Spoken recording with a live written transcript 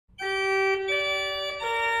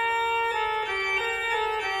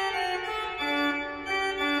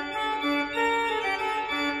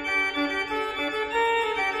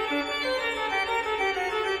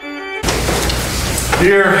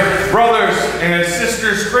Dear brothers and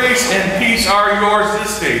sisters, grace and peace are yours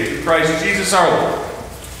this day through Christ Jesus our Lord.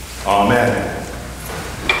 Amen.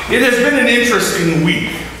 It has been an interesting week.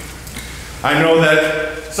 I know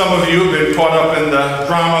that some of you have been caught up in the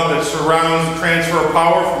drama that surrounds the transfer of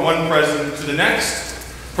power from one president to the next.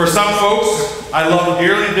 For some folks I love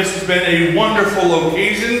dearly, this has been a wonderful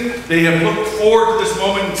occasion. They have looked forward to this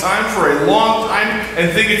moment in time for a long time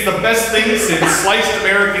and think it's the best thing since sliced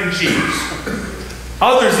American cheese.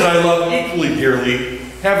 Others that I love equally dearly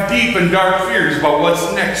have deep and dark fears about what's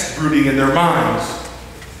next brooding in their minds.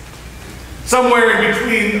 Somewhere in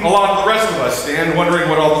between, a lot of the rest of us stand wondering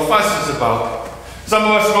what all the fuss is about. Some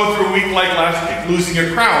of us go through a week like last week, losing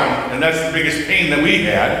a crown, and that's the biggest pain that we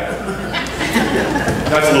had.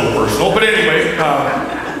 That's a little personal, but anyway.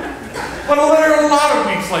 But there are a lot of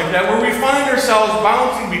weeks like that where we find ourselves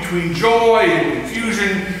bouncing between joy and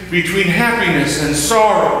confusion, between happiness and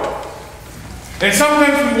sorrow. And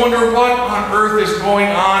sometimes we wonder what on earth is going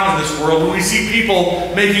on in this world when we see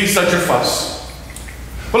people making such a fuss.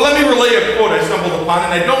 But let me relay a quote I stumbled upon,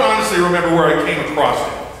 and I don't honestly remember where I came across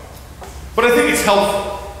it. But I think it's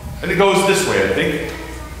helpful. And it goes this way, I think.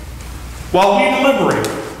 While we deliberate,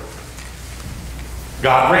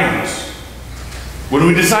 God reigns. When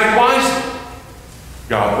we decide wisely,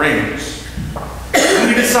 God reigns. When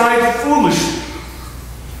we decide foolishly,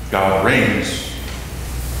 God reigns.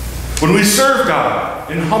 When we serve God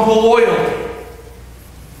in humble loyalty,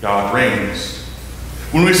 God reigns.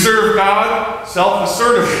 When we serve God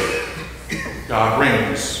self-assertively, God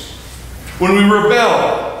reigns. When we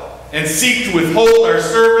rebel and seek to withhold our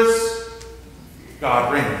service,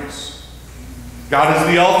 God reigns. God is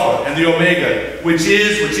the Alpha and the Omega, which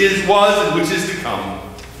is, was, and which is to come,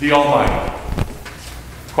 the Almighty.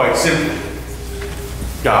 Quite simply,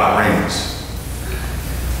 God reigns.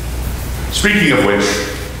 Speaking of which,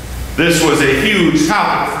 this was a huge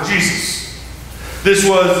topic for Jesus. This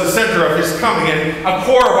was the center of his coming and a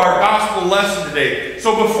core of our gospel lesson today.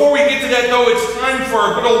 So before we get to that, though, it's time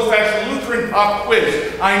for a good old-fashioned Lutheran pop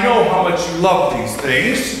quiz. I know how much you love these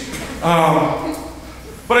things.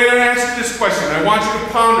 But I'm going to ask you this question. I want you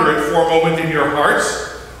to ponder it for a moment in your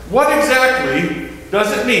hearts. What exactly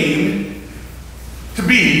does it mean to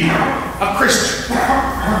be a Christian?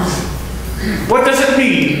 What does it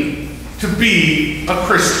mean to be a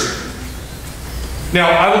Christian? Now,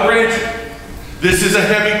 I will grant you, this is a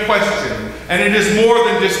heavy question, and it is more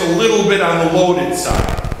than just a little bit on the loaded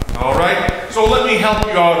side. All right? So let me help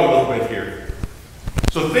you out a little bit here.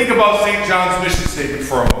 So think about St. John's mission statement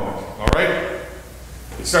for a moment. All right?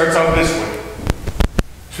 It starts out this way.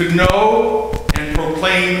 To know and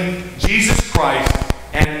proclaim Jesus Christ,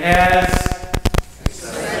 and as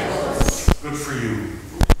disciples. Good for you.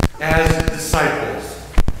 As disciples.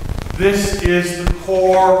 This is the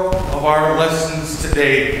core of our lessons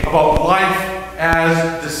today about life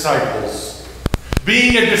as disciples.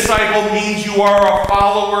 Being a disciple means you are a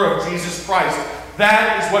follower of Jesus Christ.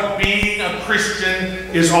 That is what being a Christian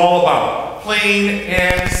is all about. Plain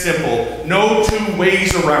and simple. No two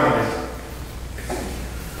ways around it.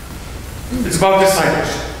 It's about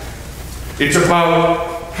discipleship. It's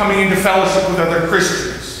about coming into fellowship with other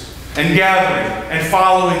Christians and gathering and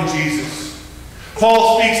following Jesus.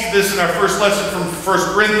 Paul speaks to this in our first lesson from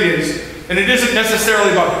 1 Corinthians, and it isn't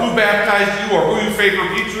necessarily about who baptized you or who your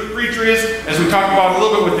favorite preacher is, as we talked about a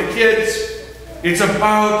little bit with the kids. It's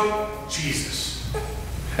about Jesus.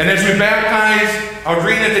 And as we baptize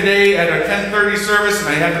Audrina today at our 10:30 service, and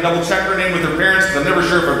I had to double check her name with her parents because I'm never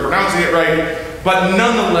sure if I'm pronouncing it right, but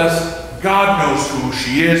nonetheless, God knows who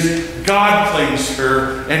she is. God claims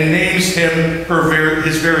her and names him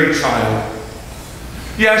his very child.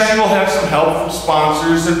 Yes, she will have some help from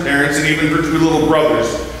sponsors and parents and even her two little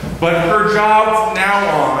brothers. But her job from now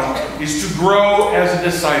on is to grow as a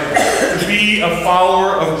disciple, to be a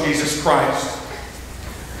follower of Jesus Christ.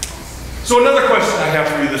 So another question I have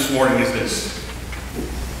for you this morning is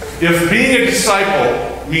this. If being a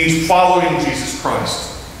disciple means following Jesus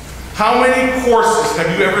Christ, how many courses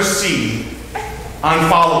have you ever seen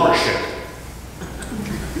on followership?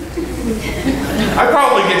 I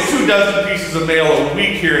probably get 24 pieces of mail a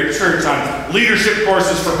week here at church on leadership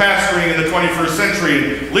courses for pastoring in the 21st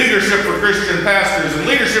century, and leadership for Christian pastors, and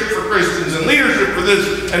leadership for Christians, and leadership for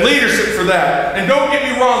this, and leadership for that. And don't get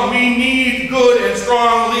me wrong, we need good and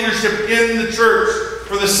strong leadership in the church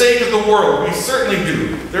for the sake of the world. We certainly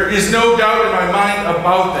do. There is no doubt in my mind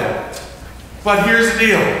about that. But here's the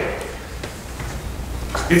deal.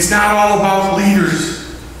 It's not all about leaders.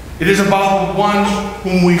 It is about the one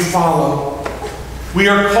whom we follow. We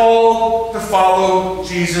are called to follow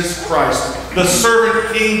Jesus Christ, the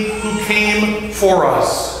servant king who came for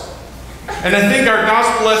us. And I think our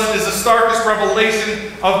gospel lesson is the starkest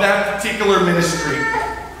revelation of that particular ministry.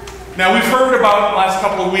 Now, we've heard about, the last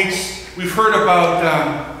couple of weeks, we've heard about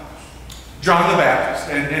John the Baptist,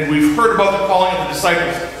 and we've heard about the calling of the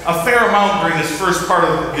disciples a fair amount during this first part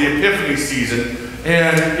of the Epiphany season.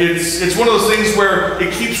 And it's one of those things where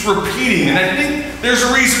it keeps repeating. And I think there's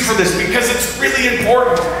a reason for this, because it's really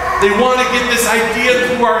important. They want to get this idea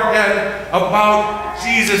through our head about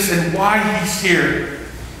Jesus and why he's here.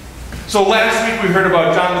 So last week we heard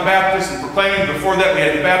about John the Baptist and proclaiming. Before that we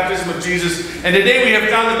had the baptism of Jesus. And today we have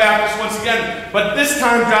John the Baptist once again. But this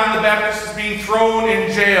time John the Baptist is being thrown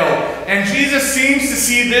in jail. And Jesus seems to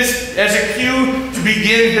see this as a cue to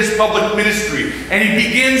begin his public ministry. And he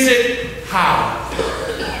begins it how?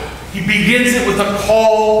 He begins it with a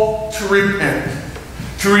call to repent.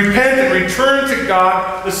 To repent and return to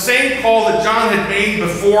God, the same call that John had made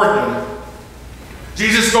before him.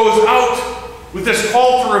 Jesus goes out with this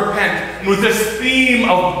call to repent, and with this theme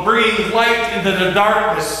of bringing light into the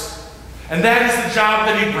darkness. And that is the job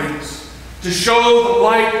that he brings, to show the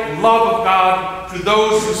light and love of God to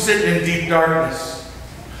those who sit in deep darkness.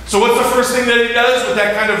 So what's the first thing that he does with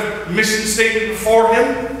that kind of mission statement before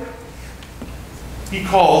him? He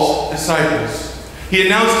calls disciples. He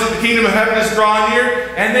announces that the kingdom of heaven is drawn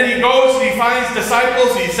near, and then he goes and he finds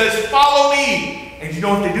disciples, and he says, "Follow me." And you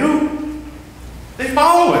know what they do? They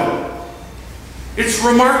follow him. It's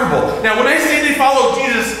remarkable. Now, when I say they follow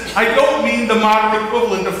Jesus, I don't mean the modern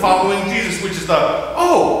equivalent of following Jesus, which is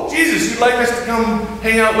 "Oh, Jesus, you'd like us to come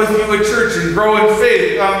hang out with you at church and grow in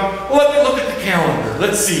faith. Well, let me look at the calendar.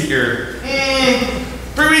 Let's see here.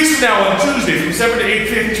 3 weeks from now on Tuesday from 7 to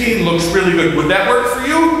 8:15 looks really good. Would that work for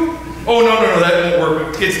you? Oh, no, that won't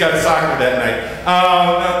work. Kids got soccer that night.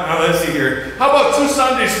 No, let's see here. How about 2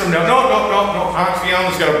 Sundays from now? No. Aunt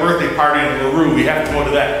Fiona's got a birthday party in LaRue. We have to go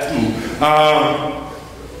to that too.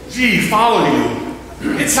 Follow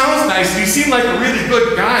you. It sounds nice. You seem like a really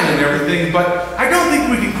good guy and everything, but I don't think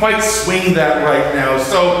we can quite swing that right now.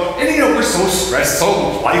 So, and we're so stressed.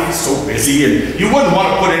 So life is so busy, and you wouldn't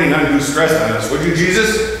want to put any undue stress on us, would you,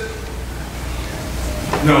 Jesus?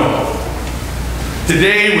 No.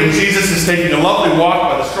 Today, when Jesus is taking a lovely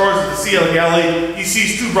walk by the shores of the Sea of Galilee, he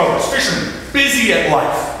sees 2 brothers, fishermen, busy at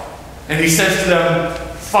life. And he says to them,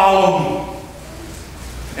 "Follow me."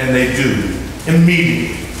 And they do,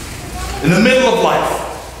 immediately. In the middle of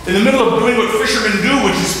life, in the middle of doing what fishermen do,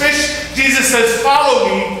 which is fish, Jesus says, "Follow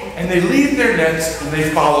me." And they leave their nets and they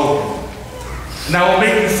follow him. "And I will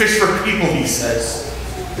make you fish for people," he says.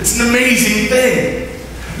 It's an amazing thing.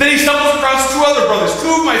 Then he stumbles across 2 other brothers, 2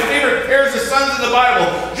 of my favorite pairs of sons in the Bible,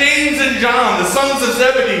 James and John, the sons of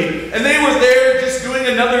Zebedee. And they were there just doing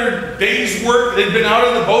another day's work. They'd been out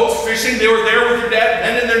on the boats fishing. They were there with their dad,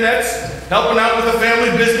 mending their nets, helping out with the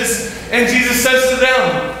family business. And Jesus says to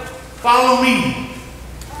them, "Follow me."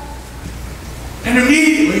 And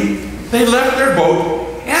immediately, they left their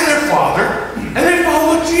boat and their father, and they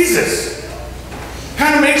followed Jesus.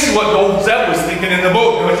 Kind of makes you what old Zeb was thinking in the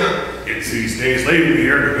boat, don't you? "It's these days, leave me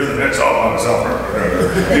here to do the nets all by myself."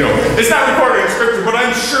 It's not recorded in Scripture, but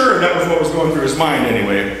I'm sure that was what was going through his mind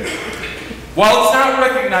anyway. While it's not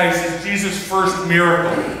recognized as Jesus' first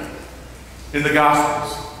miracle in the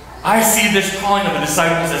Gospels, I see this calling of the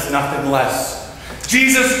disciples as nothing less.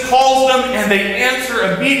 Jesus calls them and they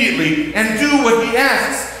answer immediately and do what he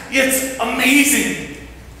asks. It's amazing.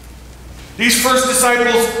 These first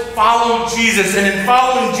disciples followed Jesus, and in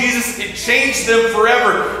following Jesus, it changed them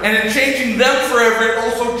forever. And in changing them forever, it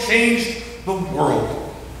also changed the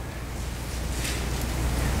world.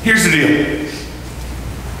 Here's the deal.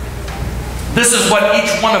 This is what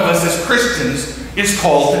each one of us as Christians is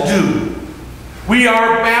called to do. We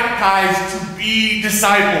are baptized to be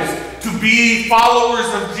disciples, to be followers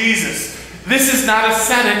of Jesus. This is not a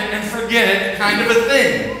set it and forget it kind of a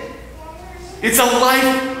thing. It's a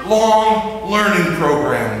lifelong learning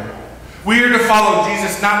program. We are to follow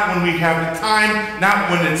Jesus not when we have the time,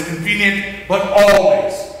 not when it's convenient, but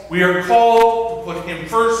always. We are called to put him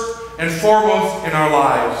first and foremost in our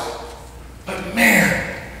lives. But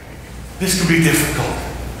man, this can be difficult.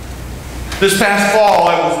 This past fall,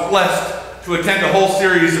 I was blessed to attend a whole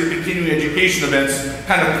series of continuing education events,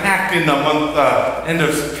 kind of packed in the month, end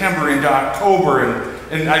of September into October,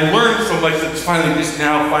 and I learned so much that it's finally just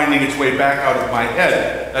now finding its way back out of my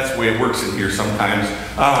head. That's the way it works in here sometimes.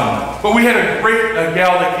 But we had a great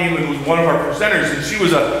gal that came and was one of our presenters, and she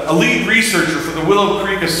was a lead researcher for the Willow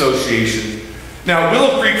Creek Association. Now,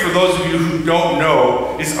 Willow Creek, for those of you who don't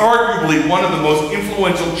know, is arguably one of the most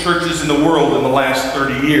influential churches in the world in the last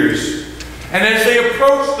 30 years. And as they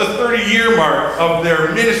approached the 30-year mark of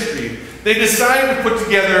their ministry, they decided to put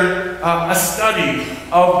together a study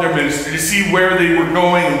of their ministry to see where they were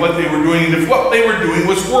going and what they were doing, and if what they were doing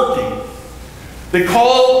was working. They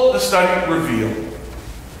called the study Reveal.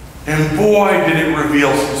 And boy, did it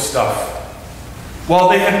reveal some stuff. While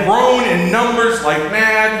they had grown in numbers like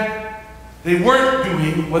mad, they weren't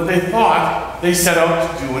doing what they thought they set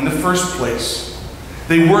out to do in the first place.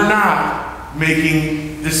 They were not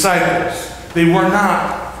making disciples. They were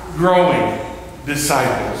not growing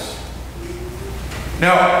disciples.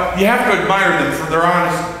 Now, you have to admire them for their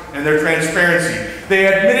honesty and their transparency. They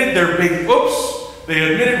admitted their big oops.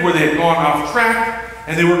 They admitted where they had gone off track.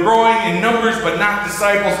 And they were growing in numbers but not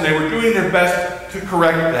disciples, and they were doing their best to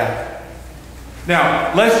correct that.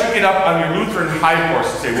 Now, lest you get up on your Lutheran high horse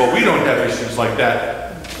and say, well, we don't have issues like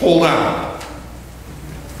that. Hold on.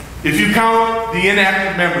 If you count the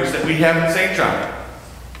inactive members that we have in St. John,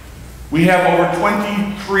 we have over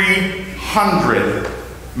 2,300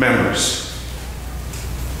 members.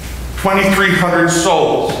 2,300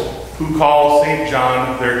 souls who call St.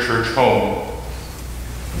 John their church home.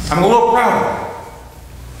 I'm a little proud of that.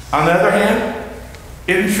 On the other hand,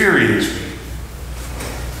 it infuriates me.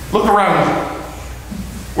 Look around you.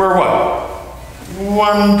 We're what?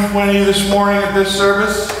 120 this morning at this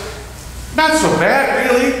service? Not so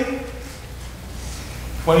bad, really.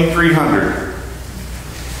 2,300.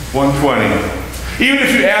 120. Even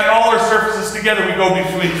if you add all our services together, we go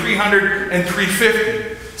between 300 and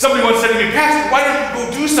 350. Somebody once said to me, Pastor, why don't you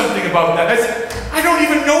go do something about that? I said, I don't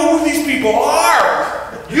even know who these people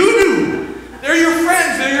are. You do. They're your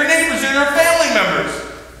friends, they're your neighbors, they're your family members.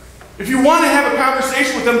 If you want to have a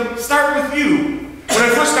conversation with them, start with you. When I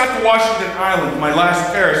first got to Washington Island, my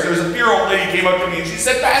last parish, there was a dear old lady came up to me and she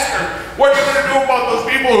said, Pastor, what are you going to do about those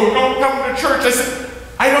people who don't come to church? I said,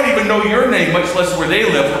 I don't even know your name, much less where they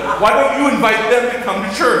live. Why don't you invite them to come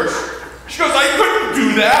to church? She goes, I couldn't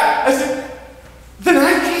do that. I said, then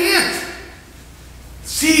I can't.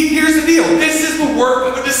 See, here's the deal. This is the work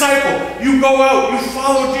of a disciple. You go out, you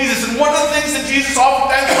follow Jesus, and one of the things that Jesus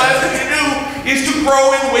oftentimes allows you to do is to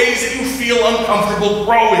grow in ways that you feel uncomfortable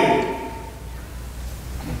growing.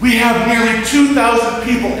 We have nearly 2,000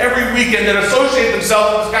 people every weekend that associate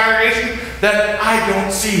themselves with this congregation that I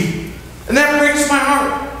don't see. And that breaks my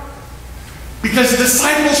heart. Because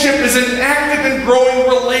discipleship is an active and growing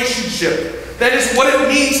relationship. That is what it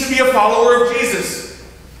means to be a follower of Jesus.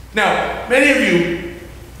 Now, many of you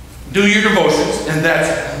do your devotions, and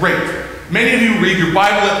that's great. Many of you read your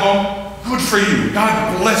Bible at home. Good for you.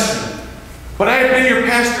 God bless you. But I have been your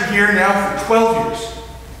pastor here now for 12 years.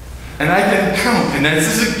 And I can count, and this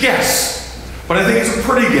is a guess, but I think it's a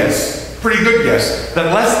pretty good guess, that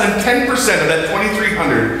less than 10% of that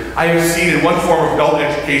 2,300 I have seen in one form of adult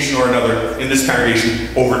education or another in this congregation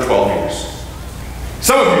over 12 years.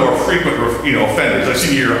 Some of you are frequent offenders. I've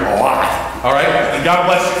seen you here a lot. All right? And God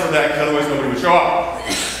bless you for that, because otherwise nobody would show up.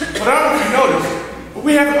 But I don't know if you noticed, but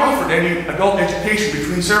we haven't offered any adult education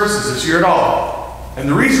between services this year at all. And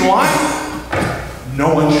the reason why?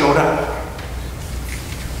 No one showed up.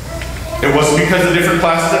 It wasn't because of different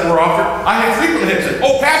classes that were offered. I have frequently said,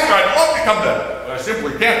 oh, Pastor, I'd love to come to that. But I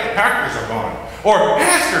simply can't. The Packers are gone. Or,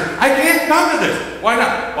 Pastor, I can't come to this. Why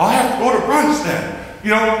not? Well, I have to go to brunch then.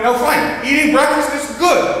 Now fine. Eating breakfast is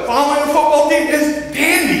good. Following the football team is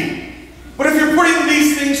dandy. But if you're putting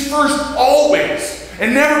these things first always,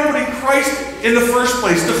 and never putting Christ in the first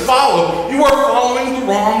place to follow, you are following the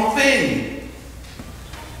wrong thing.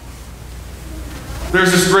 There's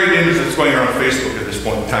this great image that's going around Facebook at this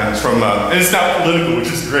point in time. It's from, and it's not political, which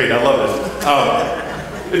is great. I love this.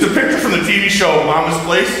 It's a picture from the TV show Mama's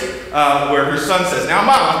Place, where her son says, now,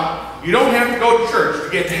 Mama, you don't have to go to church to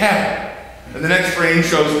get to heaven. And the next frame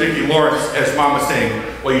shows Vicki Lawrence as Mama saying,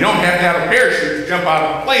 well, you don't have to have a parachute to jump out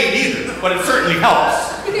of a plane either, but it certainly helps.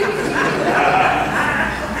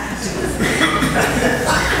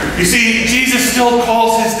 You see, Jesus still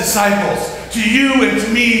calls his disciples, to you and to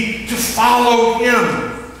me, to follow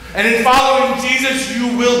him. And in following Jesus,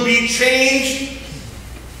 you will be changed.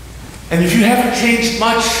 And if you haven't changed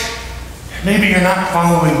much, maybe you're not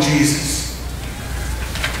following Jesus.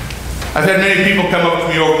 I've had many people come up to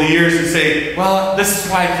me over the years and say, well, this is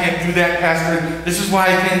why I can't do that, Pastor, and this is why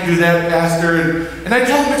I can't do that, Pastor. And I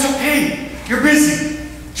tell them it's okay. You're busy.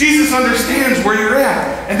 Jesus understands where you're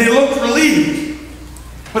at. And they look relieved.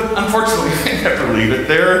 But unfortunately, I never leave it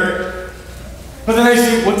there. But then I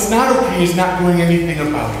say, what's not okay is not doing anything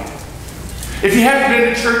about it. If you haven't been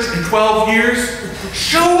to church in 12 years,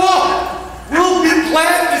 show up. We'll be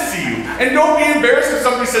glad to see you. And don't be embarrassed if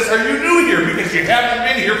somebody says, are you new here? Because you haven't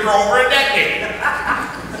been here for over a decade.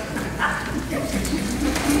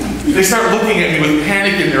 They start looking at me with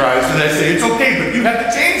panic in their eyes, and I say, it's okay, but you have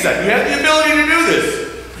to change that. You have the ability to do this.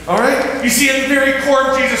 All right? You see, at the very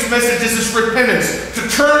core of Jesus' message is this repentance, to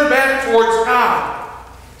turn back towards God,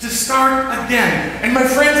 to start again. And my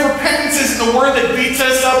friends, repentance isn't a word that beats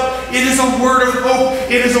us up. It is a word of hope.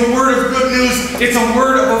 It is a word of good news. It's a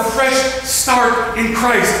word of a fresh start in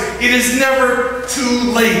Christ. It is never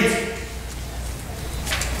too late.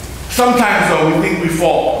 Sometimes, though, we think we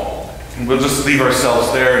fall. And we'll just leave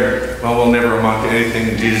ourselves there and, well, we'll never amount to anything,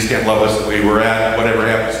 and Jesus can't love us the way we're at. Whatever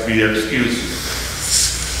happens to be their excuse.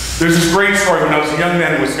 There's this great story. When I was a young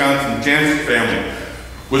man in Wisconsin, the Jansen family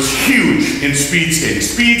was huge in speed skating.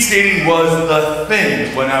 Speed skating was the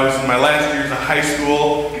thing when I was in my last years of high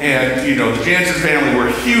school, and the Jansen family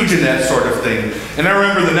were huge in that sort of thing. And I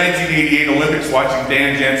remember the 1988 Olympics watching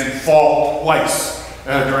Dan Jansen fall twice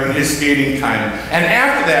during his skating time. And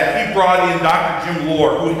after that, he brought in Dr. Jim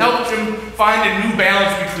Lohr, who helped him find a new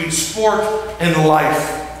balance between sport and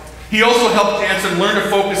life. He also helped Jansen learn to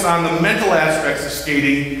focus on the mental aspects of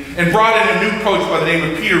skating, and brought in a new coach by the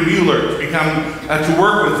name of Peter Mueller to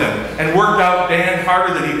work with him, and worked out Dan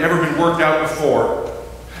harder than he'd ever been worked out before.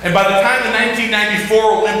 And by the time the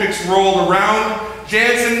 1994 Olympics rolled around,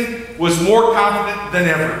 Jansen was more confident than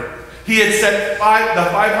ever. He had set the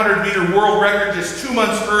 500-meter world record just 2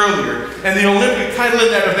 months earlier, and the Olympic title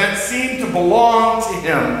in that event seemed to belong to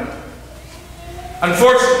him.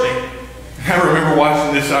 Unfortunately, I remember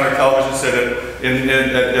watching this on our television set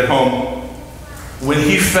at home. When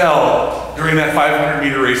he fell during that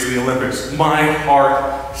 500-meter race in the Olympics, my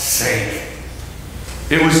heart sank.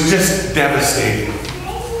 It was just devastating.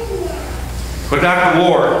 But Dr.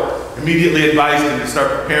 Lohr immediately advised him to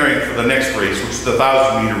start preparing for the next race, which is the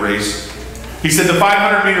 1,000-meter race. He said, the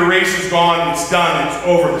 500-meter race is gone, it's done, it's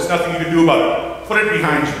over, there's nothing you can do about it. Put it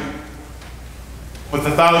behind you. But the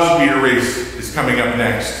 1,000-meter race is coming up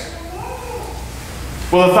next.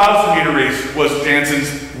 Well, the 1,000-meter race was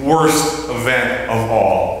Jansen's worst event of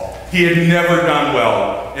all. He had never done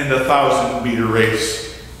well in the 1,000-meter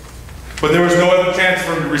race. But there was no other chance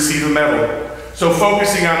for him to receive a medal. So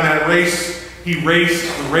focusing on that race, he raced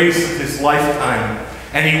the race of his lifetime.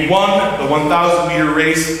 And he won the 1,000-meter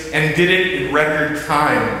race and did it in record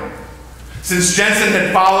time. Since Jansen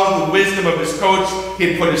had followed the wisdom of his coach,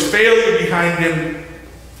 he had put his failure behind him,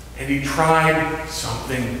 and he tried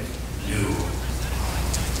something new.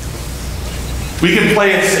 We can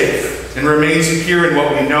play it safe and remain secure in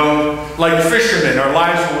what we know. Like fishermen, our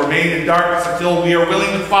lives will remain in darkness until we are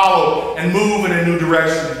willing to follow and move in a new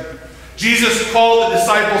direction. Jesus called the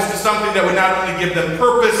disciples to something that would not only give them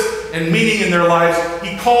purpose and meaning in their lives,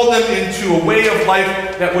 he called them into a way of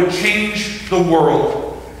life that would change the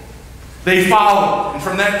world. They followed, and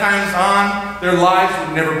from that time on, their lives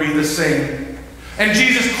would never be the same. And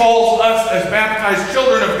Jesus calls us as baptized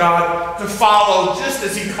children of God to follow just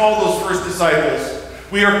as he called those first disciples.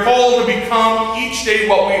 We are called to become each day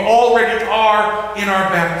what we already are in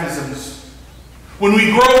our baptisms. When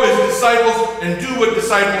we grow as disciples and do what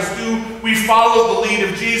disciples do, we follow the lead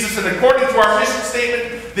of Jesus. And according to our mission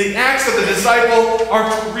statement, the acts of the disciple are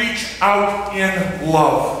to reach out in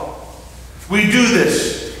love. We do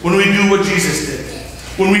this when we do what Jesus did.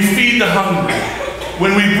 When we feed the hungry.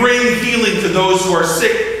 When we bring healing to those who are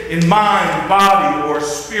sick in mind, body, or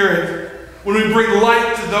spirit. When we bring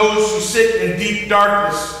light to those who sit in deep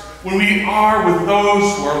darkness. When we are with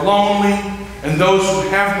those who are lonely and those who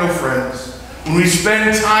have no friends. When we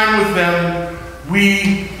spend time with them,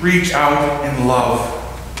 we reach out in love.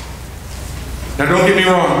 Now don't get me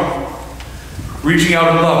wrong. Reaching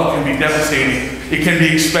out in love can be devastating. It can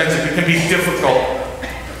be expensive. It can be difficult.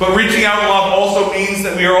 But reaching out in love also means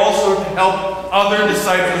that we are also to help other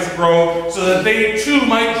disciples grow so that they too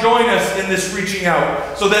might join us in this reaching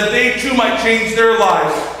out, so that they too might change their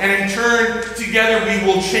lives, and in turn, together we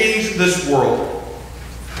will change this world.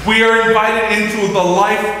 We are invited into the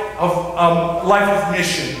life of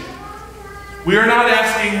mission. We are not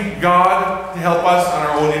asking God to help us on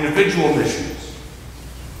our own individual missions,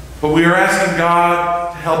 but we are asking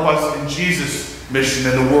God to help us in Jesus'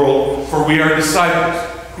 mission in the world, for we are disciples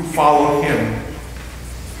who follow him.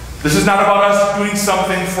 This is not about us doing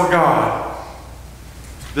something for God.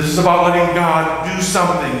 This is about letting God do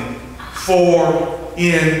something for,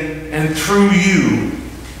 in, and through you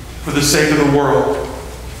for the sake of the world.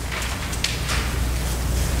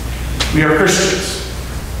 We are Christians.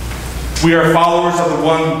 We are followers of the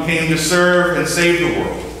one who came to serve and save the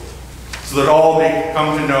world, so that all may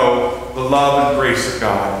come to know the love and grace of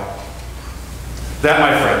God. That,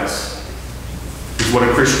 my friends, is what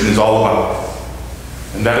a Christian is all about.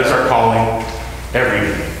 And that is our calling every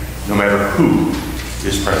day, no matter who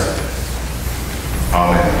is present.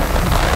 Amen.